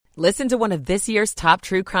Listen to one of this year's top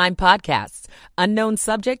true crime podcasts. Unknown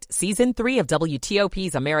Subject, Season 3 of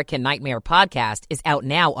WTOP's American Nightmare podcast is out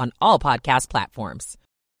now on all podcast platforms.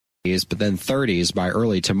 But then 30s by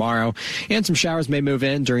early tomorrow, and some showers may move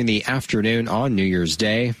in during the afternoon on New Year's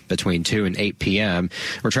Day between 2 and 8 p.m.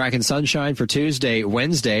 We're tracking sunshine for Tuesday.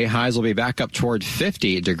 Wednesday, highs will be back up toward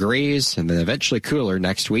 50 degrees and then eventually cooler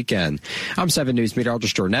next weekend. I'm 7 News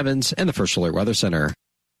meteorologist Jordan Evans in the First Alert Weather Center.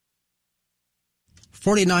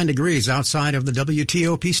 49 degrees outside of the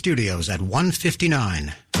WTOP studios at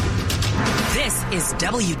 1:59. This is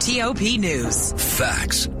WTOP News.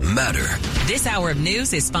 Facts matter. This hour of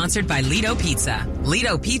news is sponsored by Lido Pizza.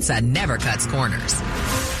 Lido Pizza never cuts corners.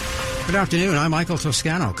 Good afternoon. I'm Michael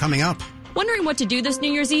Toscano. Coming up. Wondering what to do this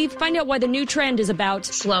New Year's Eve? Find out why the new trend is about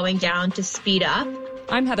slowing down to speed up.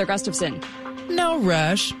 I'm Heather Gustafson. No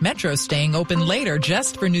rush. Metro's staying open later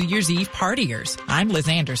just for New Year's Eve partiers. I'm Liz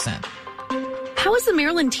Anderson. How is the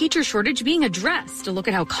Maryland teacher shortage being addressed? A look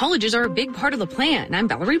at how colleges are a big part of the plan. I'm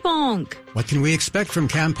Valerie Bonk. What can we expect from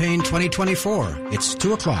Campaign 2024? It's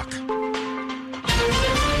 2 o'clock.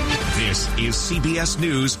 This is CBS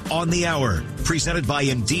News on the Hour, presented by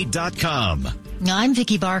Indeed.com. I'm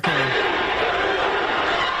Vicki Barker.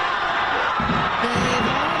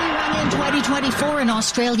 2024 in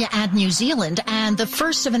Australia and New Zealand, and the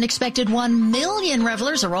first of an expected 1 million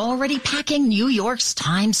revelers are already packing New York's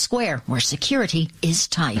Times Square, where security is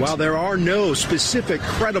tight. While there are no specific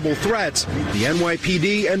credible threats, the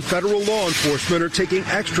NYPD and federal law enforcement are taking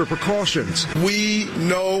extra precautions. We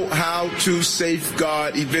know how to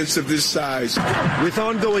safeguard events of this size. With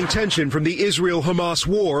ongoing tension from the Israel-Hamas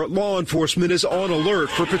war, law enforcement is on alert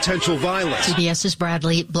for potential violence. CBS's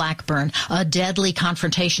Bradley Blackburn. A deadly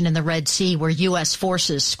confrontation in the Red Sea where U.S.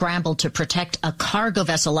 forces scrambled to protect a cargo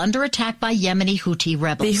vessel under attack by Yemeni Houthi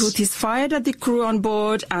rebels. The Houthis fired at the crew on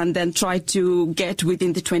board and then tried to get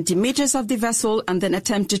within the 20 meters of the vessel and then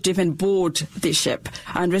attempted to even board the ship.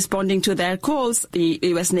 And responding to their calls, the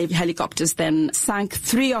U.S. Navy helicopters then sank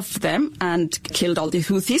 3 of them and killed all the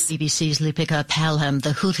Houthis. BBC's Lipika Pelham.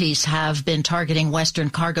 The Houthis have been targeting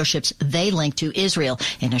Western cargo ships they link to Israel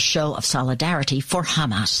in a show of solidarity for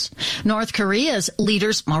Hamas. North Korea's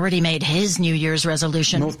leaders already made his New Year's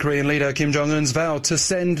resolution. North Korean leader Kim Jong-un's vowed to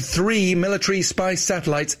send 3 military spy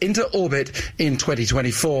satellites into orbit in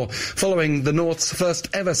 2024, following the North's first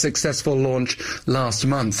ever successful launch last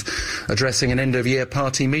month. Addressing an end-of-year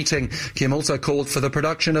party meeting, Kim also called for the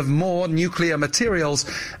production of more nuclear materials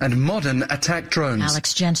and modern attack drones.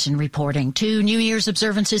 Alex Jensen reporting. 2 New Year's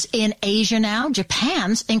observances in Asia now.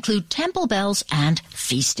 Japan's include temple bells and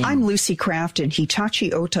feasting. I'm Lucy Kraft in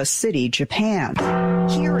Hitachi-Ota City, Japan.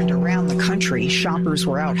 Here and around the country, shoppers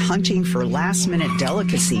were out hunting for last-minute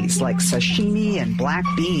delicacies like sashimi and black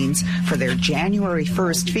beans for their January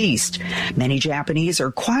 1st feast. Many Japanese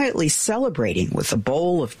are quietly celebrating with a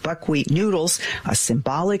bowl of buckwheat noodles, a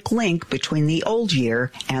symbolic link between the old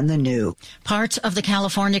year and the new. Parts of the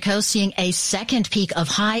California coast seeing a second peak of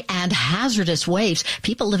high and hazardous waves.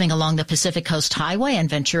 People living along the Pacific Coast Highway and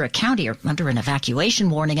Ventura County are under an evacuation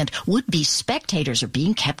warning, and would-be spectators are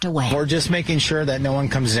being kept away. We're just making sure that no one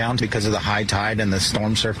comes down because of the high tide and the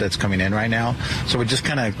storm surf that's coming in right now. So we're just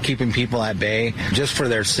kind of keeping people at bay just for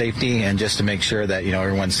their safety and just to make sure that,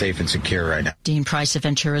 everyone's safe and secure right now. Dean Price of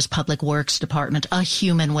Ventura's Public Works Department. A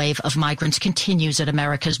human wave of migrants continues at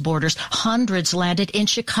America's borders. Hundreds landed in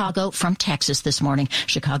Chicago from Texas this morning.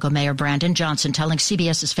 Chicago Mayor Brandon Johnson telling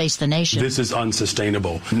CBS's Face the Nation. This is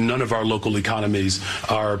unsustainable. None of our local economies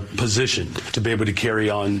are positioned to be able to carry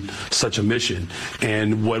on such a mission.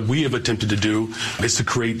 And what we have attempted to do is to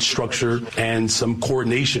create structure and some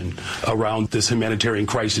coordination around this humanitarian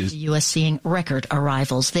crisis. The U.S. seeing record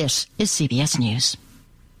arrivals. This is CBS News.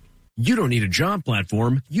 You don't need a job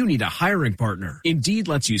platform, you need a hiring partner. Indeed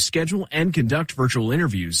lets you schedule and conduct virtual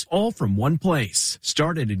interviews all from one place.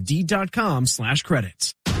 Start at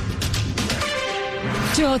Indeed.com/credits.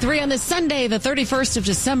 2:03 on this Sunday, the 31st of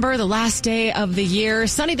December, the last day of the year.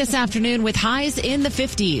 Sunny this afternoon with highs in the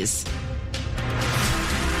 50s.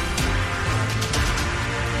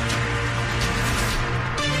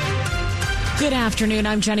 Good afternoon.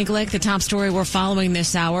 I'm Jenny Glick. The top story we're following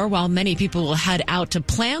this hour. While many people will head out to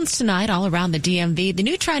plans tonight all around the DMV, the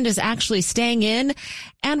new trend is actually staying in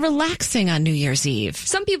and relaxing on New Year's Eve.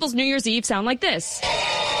 Some people's New Year's Eve sound like this.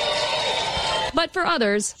 But for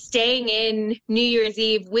others, staying in New Year's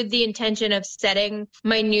Eve with the intention of setting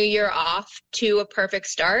my new year off to a perfect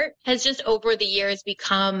start has just over the years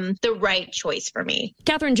become the right choice for me.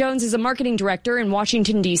 Catherine Jones is a marketing director in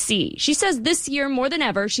Washington, D.C. She says this year more than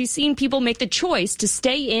ever, she's seen people make the choice to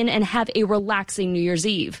stay in and have a relaxing New Year's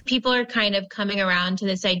Eve. People are kind of coming around to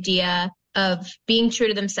this idea of being true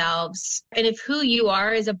to themselves. And if who you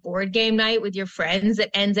are is a board game night with your friends that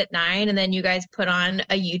ends at 9 and then you guys put on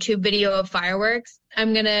a YouTube video of fireworks,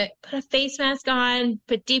 I'm going to put a face mask on,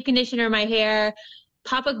 put deep conditioner in my hair,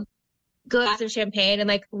 pop a glass of champagne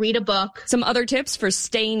and read a book. Some other tips for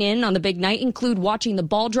staying in on the big night include watching the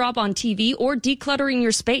ball drop on TV or decluttering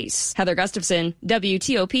your space. Heather Gustafson,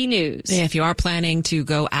 WTOP News. If you are planning to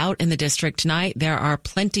go out in the district tonight, there are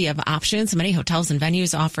plenty of options. Many hotels and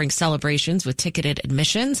venues offering celebrations with ticketed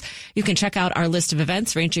admissions. You can check out our list of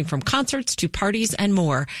events ranging from concerts to parties and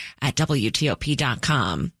more at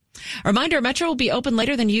WTOP.com. A reminder, Metro will be open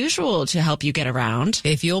later than usual to help you get around.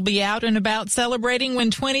 If you'll be out and about celebrating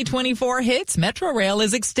when 2024 hits, Metro Rail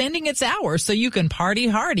is extending its hours so you can party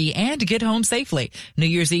hardy and get home safely. New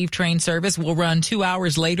Year's Eve train service will run 2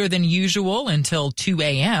 hours later than usual until 2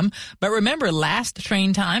 a.m. But remember, last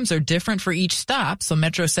train times are different for each stop, so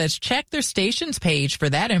Metro says check their stations page for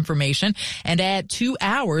that information and add 2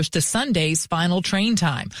 hours to Sunday's final train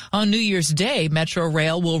time. On New Year's Day, Metro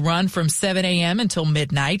Rail will run from 7 a.m. until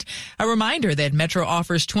midnight. A reminder that Metro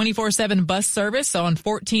offers 24/7 bus service on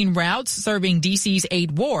 14 routes serving DC's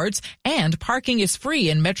 8 wards, and parking is free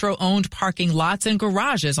in Metro-owned parking lots and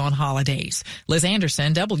garages on holidays. Liz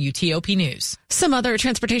Anderson, WTOP News. Some other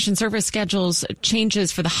transportation service schedules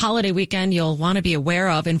changes for the holiday weekend you'll want to be aware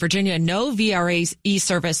of. In Virginia, no VRA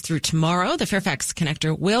e-service through tomorrow. The Fairfax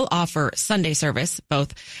Connector will offer Sunday service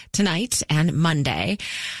both tonight and Monday.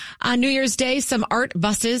 On New Year's Day, some ART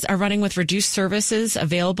buses are running with reduced services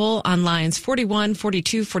available on lines 41,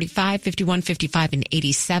 42, 45, 51, 55, and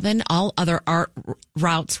 87. All other ART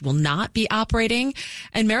routes will not be operating.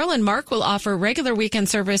 And Maryland Mark will offer regular weekend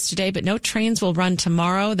service today, but no trains will run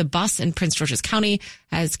tomorrow. The bus in Prince George's County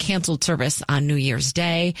has canceled service on New Year's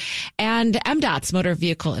Day. And MDOT's Motor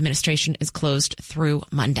Vehicle Administration is closed through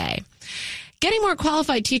Monday. Getting more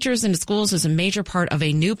qualified teachers into schools is a major part of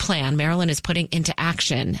a new plan Maryland is putting into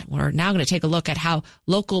action. We're now going to take a look at how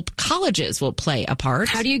local colleges will play a part.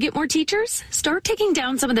 How do you get more teachers? Start taking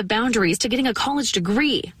down some of the boundaries to getting a college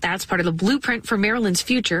degree. That's part of the blueprint for Maryland's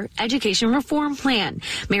future education reform plan.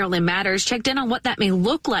 Maryland Matters checked in on what that may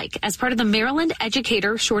look like as part of the Maryland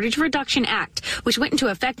Educator Shortage Reduction Act, which went into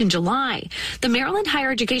effect in July. The Maryland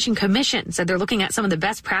Higher Education Commission said they're looking at some of the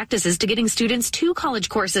best practices to getting students to college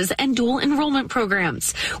courses and dual enrollment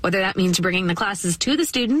programs, whether that means bringing the classes to the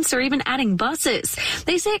students or even adding buses.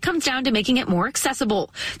 They say it comes down to making it more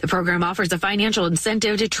accessible. The program offers a financial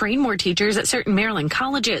incentive to train more teachers at certain Maryland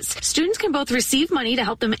colleges. Students can both receive money to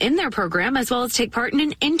help them in their program as well as take part in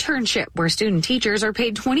an internship where student teachers are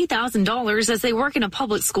paid $20,000 as they work in a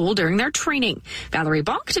public school during their training. Valerie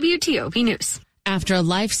Bonk, WTOP News. After a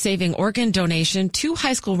life-saving organ donation, 2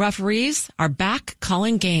 high school referees are back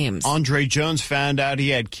calling games. Andre Jones found out he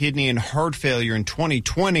had kidney and heart failure in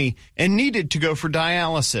 2020 and needed to go for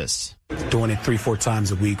dialysis. Doing it 3-4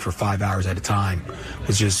 times a week for 5 hours at a time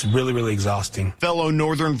was just really, really exhausting. Fellow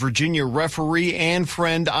Northern Virginia referee and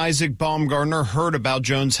friend Isaac Baumgartner heard about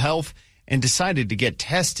Jones' health and decided to get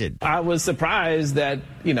tested. I was surprised that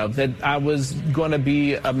I was going to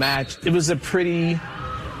be a match. It was a pretty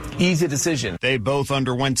easy decision. They both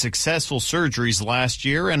underwent successful surgeries last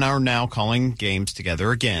year and are now calling games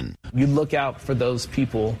together again. You look out for those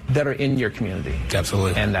people that are in your community.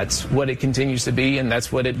 Absolutely. And that's what it continues to be, and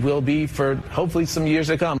that's what it will be for hopefully some years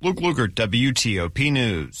to come. Luke Luger, WTOP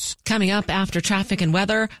News. Coming up after traffic and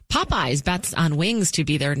weather, Popeyes bets on wings to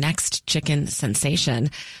be their next chicken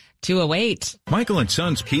sensation. 208. Michael and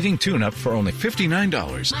Son's heating tune-up for only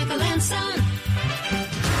 $59. Michael and Son.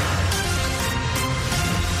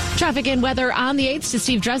 Traffic and weather on the 8th to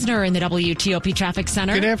Steve Dresner in the WTOP Traffic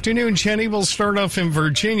Center. Good afternoon, Jenny. We'll start off in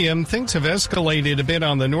Virginia. Things have escalated a bit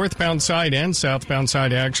on the northbound side and southbound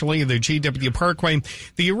side, actually, the GW Parkway.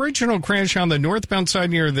 The original crash on the northbound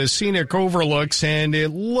side near the scenic overlooks, and it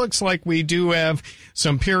looks like we do have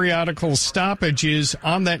some periodical stoppages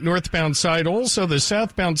on that northbound side. Also, the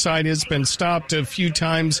southbound side has been stopped a few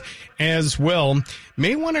times as well.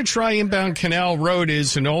 May want to try inbound Canal Road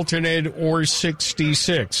as an alternate or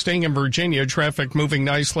 66. Staying in Virginia, traffic moving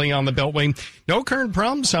nicely on the Beltway. No current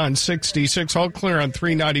problems on 66. All clear on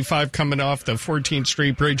 395 coming off the 14th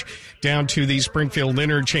Street Bridge down to the Springfield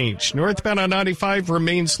interchange. Northbound on 95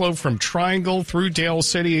 remains slow from Triangle through Dale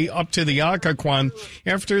City up to the Occoquan.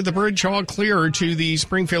 After the bridge, all clear to the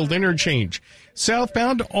Springfield interchange.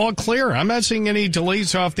 Southbound, all clear. I'm not seeing any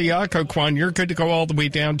delays off the Occoquan. You're good to go all the way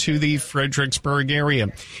down to the Fredericksburg area.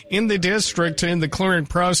 In the district, in the clearing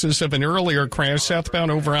process of an earlier crash, southbound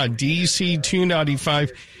over on DC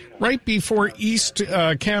 295, right before East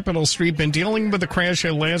Capitol Street. Been dealing with the crash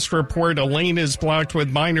at last report. A lane is blocked with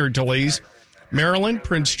minor delays. Maryland,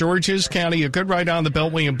 Prince George's County, a good ride on the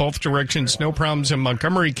Beltway in both directions. No problems in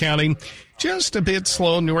Montgomery County. Just a bit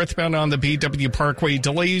slow northbound on the BW Parkway.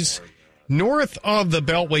 Delays north of the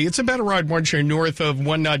Beltway. It's a better ride once you're north of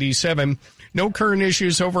 197. No current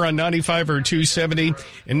issues over on 95 or 270.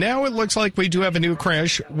 And now it looks like we do have a new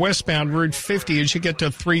crash westbound Route 50 as you get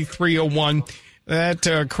to 3301.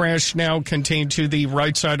 That crash now contained to the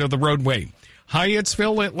right side of the roadway.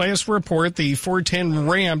 Hyattsville, at last report, the 410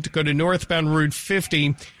 ramp to go to northbound Route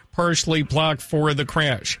 50, partially blocked for the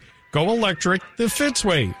crash. Go electric the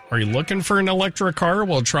Fitzway. Are you looking for an electric car?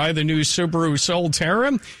 Well, try the new Subaru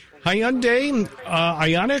Solterra, Hyundai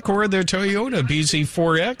Ioniq, or the Toyota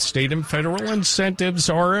BZ4X. State and federal incentives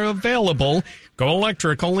are available. Go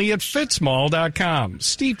electric only at fitzmall.com.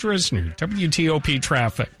 Steve Drisner, WTOP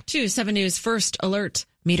Traffic. 7 News First Alert.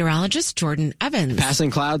 Meteorologist Jordan Evans.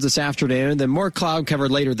 Passing clouds this afternoon, then more cloud cover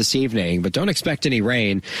later this evening, but don't expect any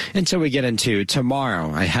rain until we get into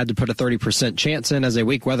tomorrow. I had to put a 30% chance in as a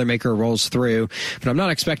weak weather maker rolls through, but I'm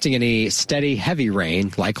not expecting any steady, heavy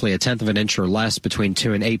rain, likely a tenth of an inch or less between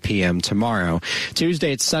 2 and 8 p.m. tomorrow.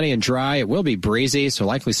 Tuesday, it's sunny and dry. It will be breezy, so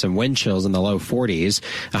likely some wind chills in the low 40s.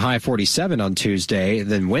 A high 47 on Tuesday,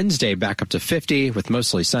 then Wednesday back up to 50 with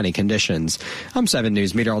mostly sunny conditions. I'm 7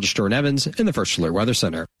 News meteorologist Jordan Evans in the First Alert Weather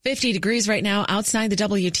Center. 50 degrees right now outside the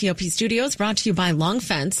WTOP studios, brought to you by Long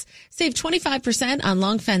Fence. Save 25% on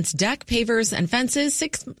Long Fence deck, pavers, and fences.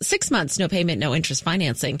 Six months, no payment, no interest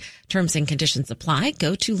financing. Terms and conditions apply.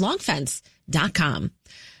 Go to longfence.com.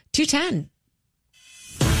 2:10.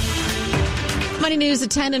 Money news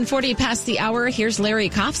at 10 and 40 past the hour. Here's Larry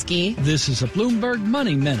Kofsky. This is a Bloomberg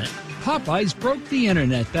Money Minute. Popeyes broke the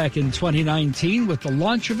internet back in 2019 with the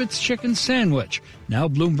launch of its chicken sandwich. Now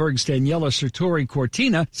Bloomberg's Daniela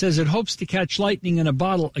Sartori-Cortina says it hopes to catch lightning in a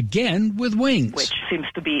bottle again with wings. Which seems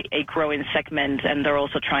to be a growing segment, and they're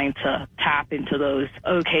also trying to tap into those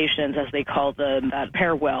occasions, as they call them, that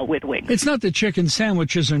pair well with wings. It's not that chicken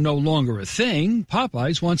sandwiches are no longer a thing.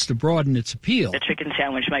 Popeyes wants to broaden its appeal. The chicken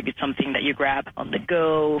sandwich might be something that you grab on the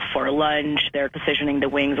go for lunch. They're positioning the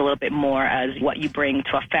wings a little bit more as what you bring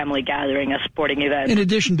to a family gathering, a sporting event. In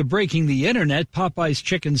addition to breaking the internet, Popeye's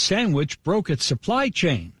chicken sandwich broke its supply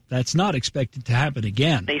chain. That's not expected to happen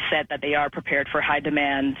again. They said that they are prepared for high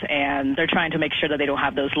demand, and they're trying to make sure that they don't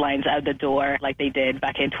have those lines out the door like they did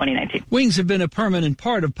back in 2019. Wings have been a permanent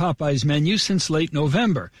part of Popeye's menu since late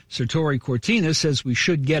November. Sartori-Cortina says we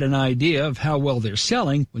should get an idea of how well they're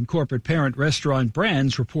selling when corporate parent Restaurant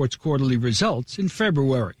Brands reports quarterly results in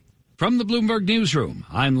February. From the Bloomberg Newsroom,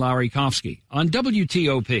 I'm Larry Kofsky on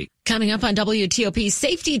WTOP. Coming up on WTOP,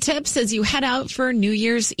 safety tips as you head out for New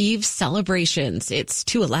Year's Eve celebrations. It's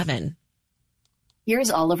 2:11. Here's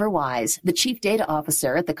Oliver Wise, the Chief Data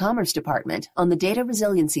Officer at the Commerce Department, on the Data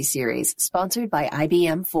Resiliency Series, sponsored by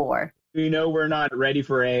IBM 4. We know we're not ready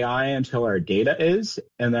for AI until our data is,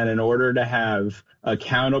 and then in order to have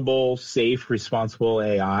accountable, safe, responsible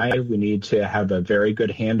AI, we need to have a very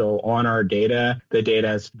good handle on our data. The data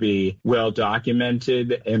has to be well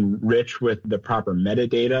documented and rich with the proper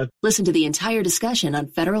metadata. Listen to the entire discussion on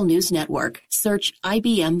Federal News Network. Search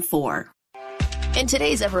IBM 4. In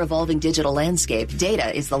today's ever-evolving digital landscape,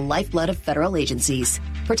 data is the lifeblood of federal agencies.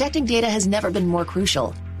 Protecting data has never been more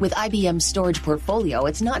crucial. With IBM's storage portfolio,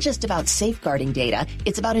 it's not just about safeguarding data,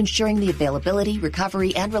 it's about ensuring the availability,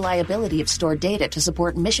 recovery, and reliability of stored data to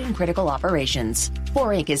support mission-critical operations.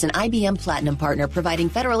 4Inc. is an IBM Platinum partner providing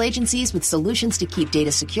federal agencies with solutions to keep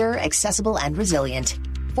data secure, accessible, and resilient.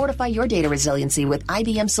 Fortify your data resiliency with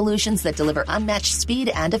IBM solutions that deliver unmatched speed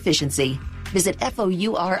and efficiency. Visit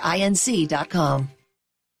FOURINC.com.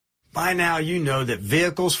 By now, you know that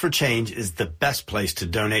Vehicles for Change is the best place to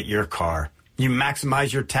donate your car. You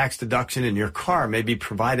maximize your tax deduction, and your car may be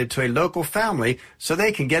provided to a local family so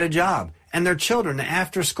they can get a job and their children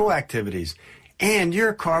after-school activities. And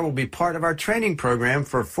your car will be part of our training program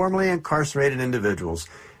for formerly incarcerated individuals.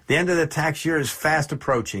 The end of the tax year is fast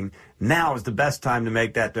approaching. Now is the best time to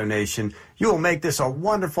make that donation. You will make this a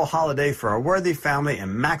wonderful holiday for a worthy family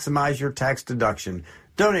and maximize your tax deduction.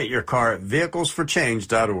 Donate your car at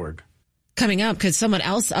vehiclesforchange.org. Coming up, could someone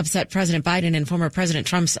else upset President Biden and former President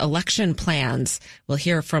Trump's election plans? We'll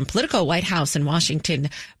hear from Politico White House and Washington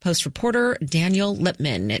Post reporter Daniel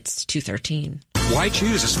Lippman. It's 2:13. Why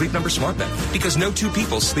choose a Sleep Number smart bed? Because no two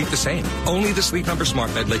people sleep the same. Only the Sleep Number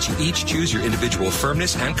smart bed lets you each choose your individual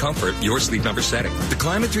firmness and comfort, your Sleep Number setting. The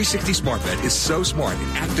Climate 360 smart bed is so smart it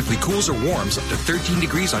actively cools or warms up to 13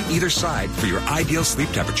 degrees on either side for your ideal sleep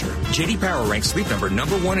temperature. J.D. Power ranks Sleep Number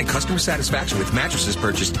 #1 in customer satisfaction with mattresses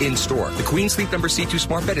purchased in-store. The Queen Sleep Number C2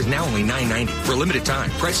 smart bed is now only $9.90 for a limited time.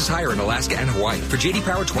 Prices higher in Alaska and Hawaii. For J.D.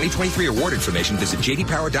 Power 2023 award information, visit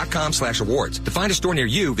jdpower.com/awards. To find a store near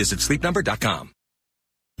you, visit sleepnumber.com.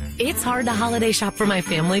 It's hard to holiday shop for my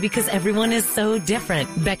family because everyone is so different.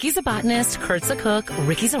 Becky's a botanist, Kurt's a cook,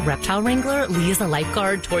 Ricky's a reptile wrangler, Lee is a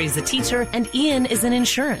lifeguard, Tori's a teacher, and Ian is in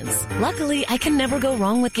insurance. Luckily, I can never go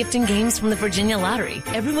wrong with gifting games from the Virginia Lottery.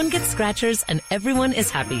 Everyone gets scratchers and everyone is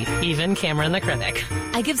happy, even Cameron the critic.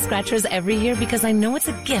 I give scratchers every year because I know it's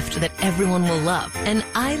a gift that everyone will love. And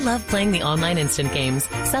I love playing the online instant games.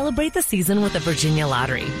 Celebrate the season with the Virginia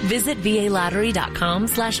Lottery. Visit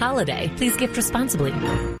VALottery.com/holiday. Please gift responsibly.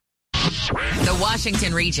 The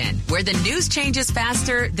Washington region, where the news changes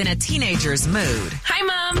faster than a teenager's mood. Hi,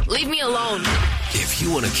 Mom. Leave me alone. If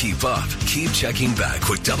you want to keep up, keep checking back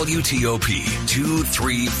with WTOP 2,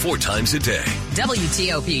 3, 4 times a day.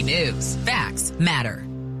 WTOP News. Facts matter.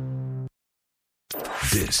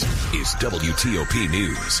 This is WTOP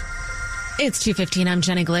News. It's 2:15. I'm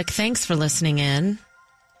Jenny Glick. Thanks for listening in.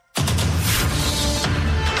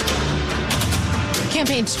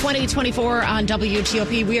 Campaign 2024 on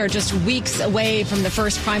WTOP. We are just weeks away from the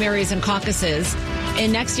first primaries and caucuses.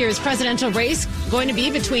 In next year's presidential race, going to be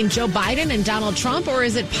between Joe Biden and Donald Trump, or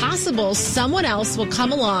is it possible someone else will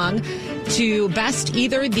come along to best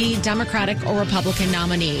either the Democratic or Republican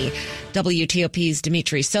nominee? WTOP's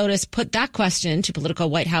Dimitri Sotis put that question to political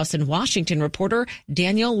White House and Washington reporter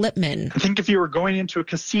Daniel Lippman. I think if you were going into a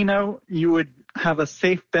casino, you would have a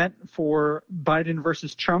safe bet for Biden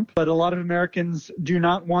versus Trump. But a lot of Americans do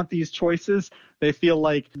not want these choices. They feel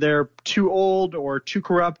like they're too old or too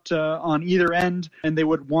corrupt on either end, and they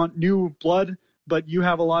would want new blood. But you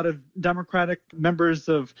have a lot of Democratic members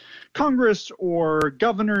of Congress or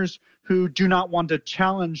governors who do not want to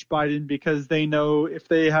challenge Biden because they know if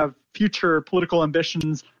they have future political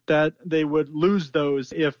ambitions that they would lose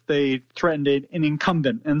those if they threatened an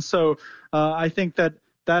incumbent. And so I think that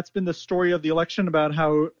that's been the story of the election, about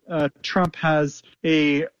how Trump has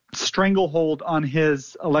a stranglehold on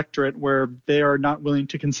his electorate where they are not willing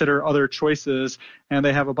to consider other choices, and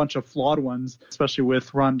they have a bunch of flawed ones, especially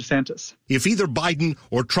with Ron DeSantis. If either Biden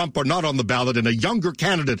or Trump are not on the ballot and a younger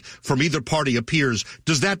candidate from either party appears,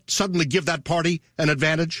 does that suddenly give that party an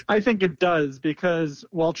advantage? I think it does, because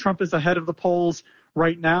while Trump is ahead of the polls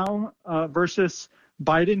right now versus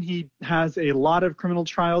Biden, he has a lot of criminal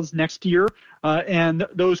trials next year, and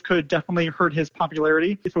those could definitely hurt his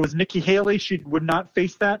popularity. If it was Nikki Haley, she would not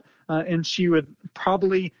face that, and she would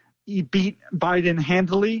probably beat Biden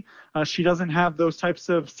handily. She doesn't have those types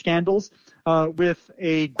of scandals. With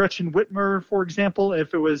a Gretchen Whitmer, for example,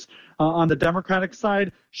 if it was on the Democratic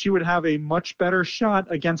side, she would have a much better shot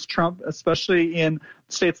against Trump, especially in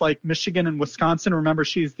states like Michigan and Wisconsin. Remember,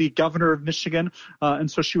 she's the governor of Michigan, and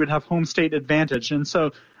so she would have home state advantage. And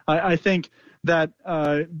so I think that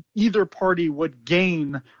either party would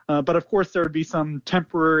gain, but of course there would be some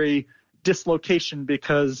temporary dislocation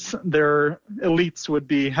because their elites would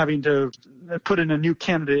be having to put in a new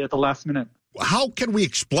candidate at the last minute. How can we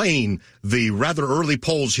explain the rather early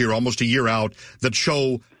polls here, almost a year out, that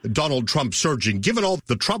show Donald Trump surging, given all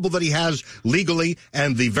the trouble that he has legally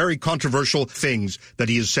and the very controversial things that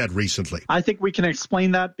he has said recently? I think we can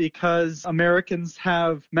explain that because Americans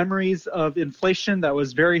have memories of inflation that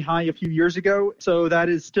was very high a few years ago. So that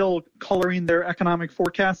is still coloring their economic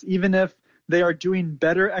forecast, even if they are doing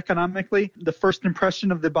better economically. The first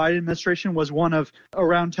impression of the Biden administration was one of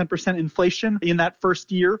around 10% inflation in that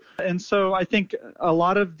first year. And so I think a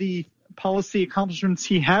lot of the policy accomplishments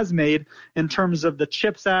he has made in terms of the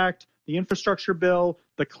CHIPS Act, the infrastructure bill,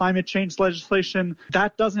 the climate change legislation,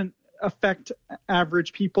 that doesn't affect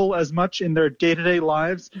average people as much in their day-to-day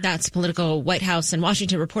lives. That's political White House and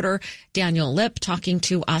Washington reporter Daniel Lipp talking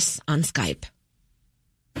to us on Skype.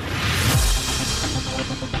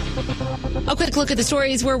 A quick look at the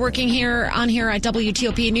stories we're working here at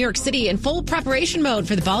WTOP in New York City in full preparation mode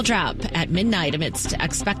for the ball drop at midnight amidst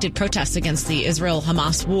expected protests against the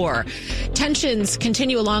Israel-Hamas war. Tensions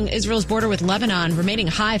continue along Israel's border with Lebanon, remaining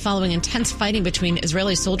high following intense fighting between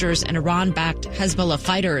Israeli soldiers and Iran-backed Hezbollah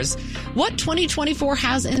fighters. What 2024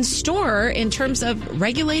 has in store in terms of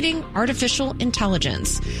regulating artificial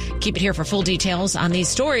intelligence? Keep it here for full details on these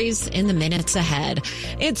stories in the minutes ahead.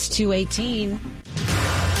 It's 2:18.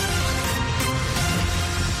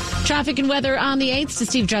 Traffic and weather on the 8th to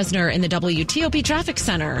Steve Dresner in the WTOP Traffic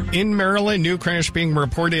Center. In Maryland, new crash being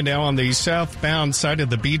reported now on the southbound side of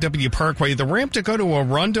the BW Parkway. The ramp to go to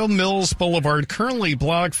Arundel Mills Boulevard currently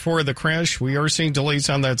blocked for the crash. We are seeing delays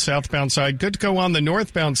on that southbound side. Good to go on the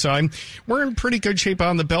northbound side. We're in pretty good shape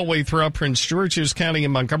on the Beltway throughout Prince George's County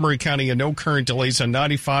and Montgomery County, and no current delays on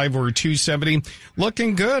 95 or 270.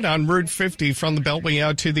 Looking good on Route 50 from the Beltway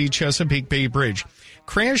out to the Chesapeake Bay Bridge.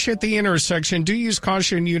 Crash at the intersection. Do use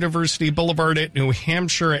caution. University Boulevard at New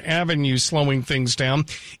Hampshire Avenue slowing things down.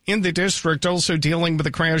 In the district, also dealing with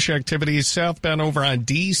the crash activity southbound over on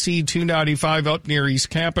DC 295 up near East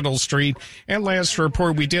Capitol Street. And last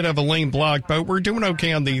report, we did have a lane blocked, but we're doing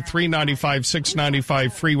okay on the 395,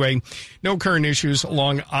 695 freeway. No current issues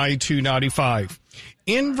along I-295.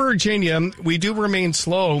 In Virginia, we do remain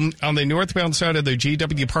slow on the northbound side of the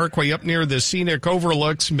GW Parkway up near the scenic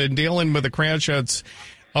overlooks. Been dealing with a crash that's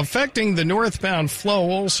affecting the northbound flow.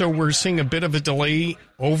 Also, we're seeing a bit of a delay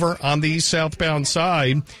over on the southbound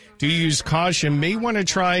side. Do use caution. May want to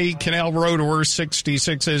try Canal Road or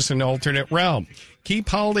 66 as an alternate route. Keep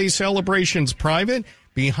holiday celebrations private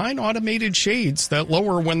behind automated shades that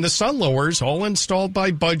lower when the sun lowers, all installed by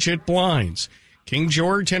Budget Blinds. King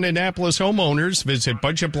George and Annapolis homeowners, visit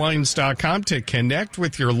budgetblinds.com to connect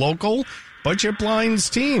with your local Budget Blinds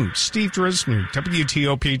team. Steve Dresner,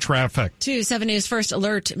 WTOP Traffic. To 7 News First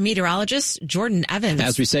Alert meteorologist Jordan Evans.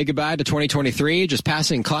 As we say goodbye to 2023, just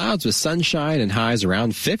passing clouds with sunshine and highs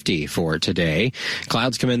around 50 for today.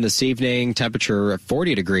 Clouds come in this evening, temperature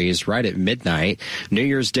 40 degrees right at midnight. New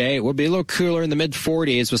Year's Day will be a little cooler in the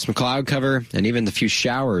mid-40s with some cloud cover and even a few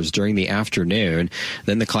showers during the afternoon.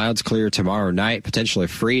 Then the clouds clear tomorrow night, potentially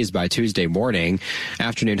freeze by Tuesday morning.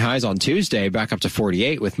 Afternoon highs on Tuesday back up to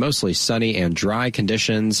 48 with mostly sunny and dry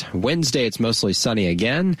conditions. Wednesday, it's mostly sunny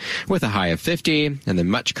again with a high of 50, and then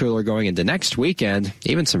much cooler going into next weekend.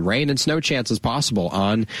 Even some rain and snow chances possible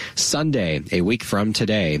on Sunday, a week from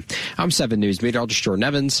today. I'm 7 News meteorologist Jordan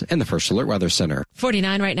Evans in the First Alert Weather Center.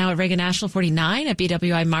 49 right now at Reagan National, 49 at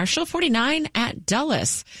BWI Marshall, 49 at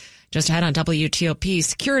Dulles. Just ahead on WTOP,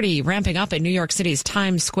 security ramping up at New York City's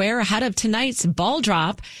Times Square ahead of tonight's ball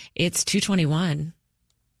drop. It's 2:21.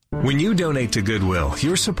 When you donate to Goodwill,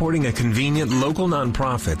 you're supporting a convenient local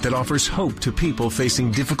nonprofit that offers hope to people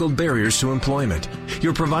facing difficult barriers to employment.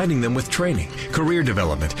 You're providing them with training, career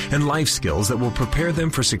development, and life skills that will prepare them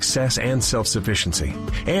for success and self-sufficiency.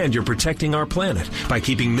 And you're protecting our planet by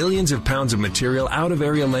keeping millions of pounds of material out of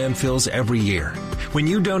area landfills every year. When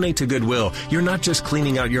you donate to Goodwill, you're not just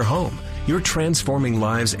cleaning out your home. You're transforming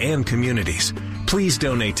lives and communities. Please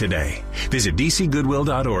donate today. Visit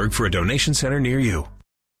dcgoodwill.org for a donation center near you.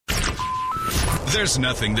 There's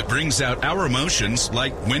nothing that brings out our emotions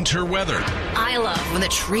like winter weather. I love when the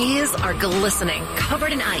trees are glistening,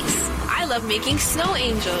 covered in ice. I love making snow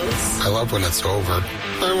angels. I love when it's over.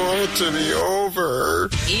 I want it to be over.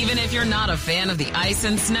 Even if you're not a fan of the ice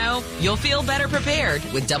and snow, you'll feel better prepared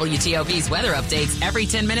with WTOP's weather updates every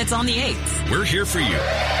 10 minutes on the 8th. We're here for you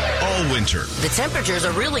all winter. The temperatures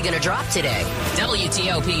are really going to drop today.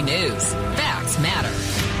 WTOP News. Facts matter.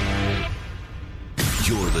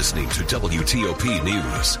 You're listening to WTOP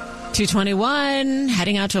News. 2:21,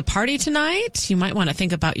 heading out to a party tonight. You might want to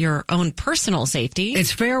think about your own personal safety.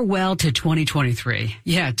 It's farewell to 2023.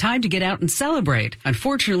 Yeah, time to get out and celebrate.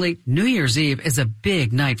 Unfortunately, New Year's Eve is a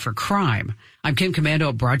big night for crime. I'm Kim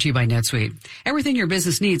Commando, brought to you by NetSuite. Everything your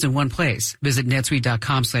business needs in one place. Visit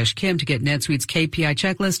netsuite.com/Kim to get NetSuite's KPI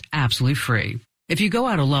checklist absolutely free. If you go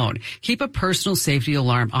out alone, keep a personal safety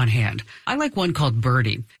alarm on hand. I like one called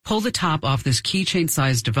Birdie. Pull the top off this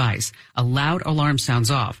keychain-sized device. A loud alarm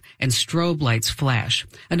sounds off, and strobe lights flash.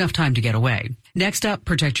 Enough time to get away. Next up,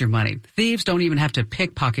 protect your money. Thieves don't even have to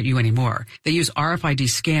pickpocket you anymore. They use RFID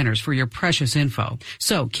scanners for your precious info.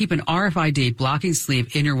 So keep an RFID blocking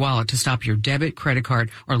sleeve in your wallet to stop your debit, credit card,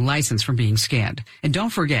 or license from being scanned. And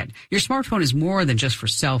don't forget, your smartphone is more than just for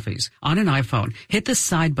selfies. On an iPhone, hit the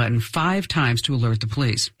side button 5 times to alert the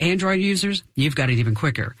police. Android users, you've got it even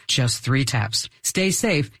quicker. Just 3 taps. Stay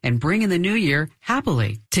safe and bring in the new year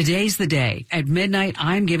happily. Today's the day. At midnight,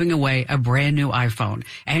 I'm giving away a brand new iPhone.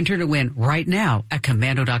 Enter to win right now at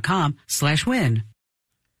commando.com/win.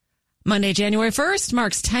 Monday, January 1st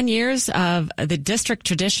marks 10 years of the district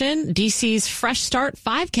tradition, DC's Fresh Start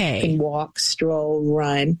 5K. Walk, stroll,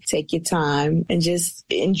 run, take your time, and just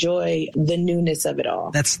enjoy the newness of it all.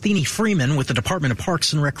 That's Thene Freeman with the Department of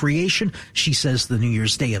Parks and Recreation. She says the New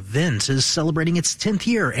Year's Day event is celebrating its 10th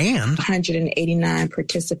year and 189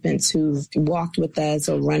 participants who've walked with us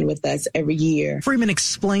or run with us every year. Freeman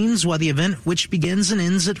explains why the event, which begins and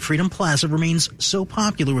ends at Freedom Plaza, remains so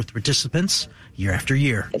popular with participants year after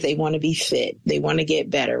year. If they want want to be fit. They want to get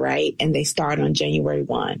better, right? And they start on January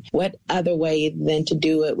 1. What other way than to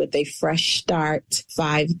do it with a fresh start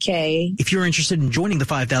 5K? If you're interested in joining the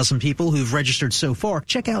 5,000 people who've registered so far,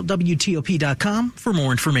 check out WTOP.com for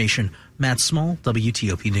more information. Matt Small,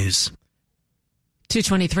 WTOP News.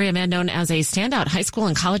 2:23, a man known as a standout high school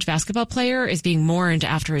and college basketball player is being mourned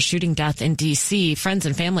after a shooting death in D.C. Friends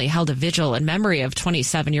and family held a vigil in memory of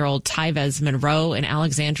 27-year-old Tyvez Monroe in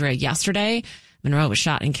Alexandria yesterday. Monroe was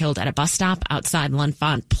shot and killed at a bus stop outside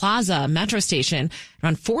L'Enfant Plaza metro station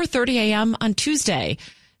around 4:30 a.m. on Tuesday.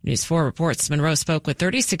 News 4 reports Monroe spoke with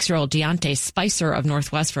 36-year-old Deontay Spicer of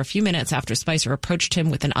Northwest for a few minutes after Spicer approached him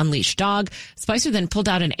with an unleashed dog. Spicer then pulled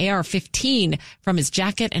out an AR-15 from his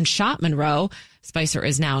jacket and shot Monroe. Spicer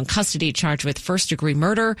is now in custody, charged with first-degree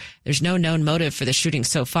murder. There's no known motive for the shooting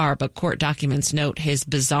so far, but court documents note his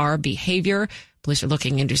bizarre behavior. Police are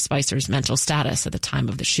looking into Spicer's mental status at the time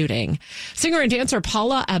of the shooting. Singer and dancer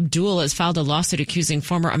Paula Abdul has filed a lawsuit accusing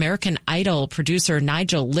former American Idol producer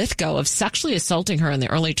Nigel Lythgoe of sexually assaulting her in the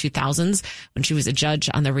early 2000s when she was a judge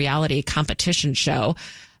on the reality competition show.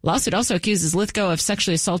 Lawsuit also accuses Lythgoe of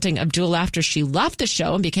sexually assaulting Abdul after she left the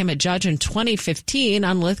show and became a judge in 2015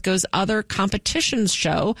 on Lythgoe's other competitions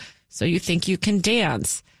show, So You Think You Can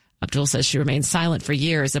Dance. Abdul says she remained silent for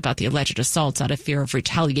years about the alleged assaults out of fear of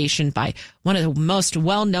retaliation by one of the most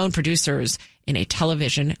well-known producers in a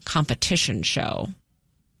television competition show.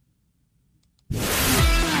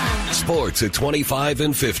 Sports at 25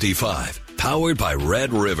 and 55. Powered by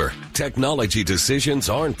Red River. Technology decisions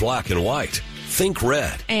aren't black and white. Think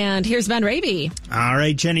red. And here's Ben Raby. All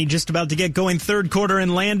right, Jenny, just about to get going. Third quarter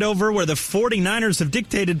in Landover, where the 49ers have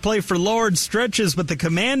dictated play for large stretches, but the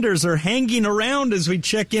Commanders are hanging around as we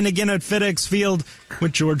check in again at FedEx Field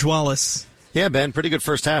with George Wallace. Yeah, Ben, pretty good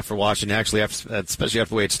first half for Washington, actually, especially after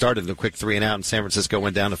the way it started. The quick 3-and-out, and San Francisco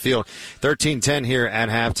went down the field. 13-10 here at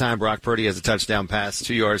halftime. Brock Purdy has a touchdown pass,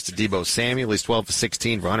 2 yards to Deebo Samuel. He's 12 for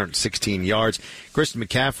 16 for 116 yards. Christian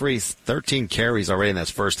McCaffrey, 13 carries already in that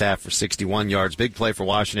first half for 61 yards. Big play for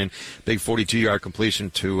Washington. Big 42-yard completion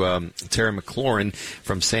to Terry McLaurin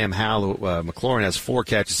from Sam Howell. McLaurin has 4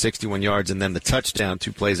 catches, 61 yards, and then the touchdown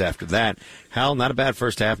 2 plays after that. Howell, not a bad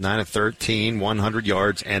first half, 9 of 13, 100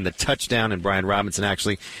 yards, and the touchdown, and Brian Robinson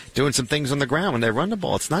actually doing some things on the ground when they run the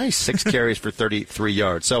ball. It's nice. 6 carries for 33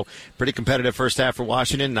 yards. So pretty competitive first half for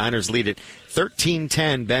Washington. Niners lead it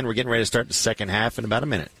 13-10. Ben, we're getting ready to start the second half in about a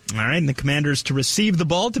minute. All right, and the Commanders to receive the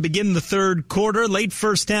ball to begin the third quarter. Late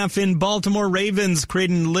first half in Baltimore. Ravens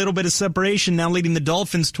creating a little bit of separation, now leading the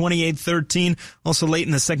Dolphins 28-13. Also late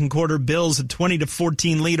in the second quarter, Bills a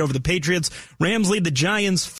 20-14 lead over the Patriots. Rams lead the Giants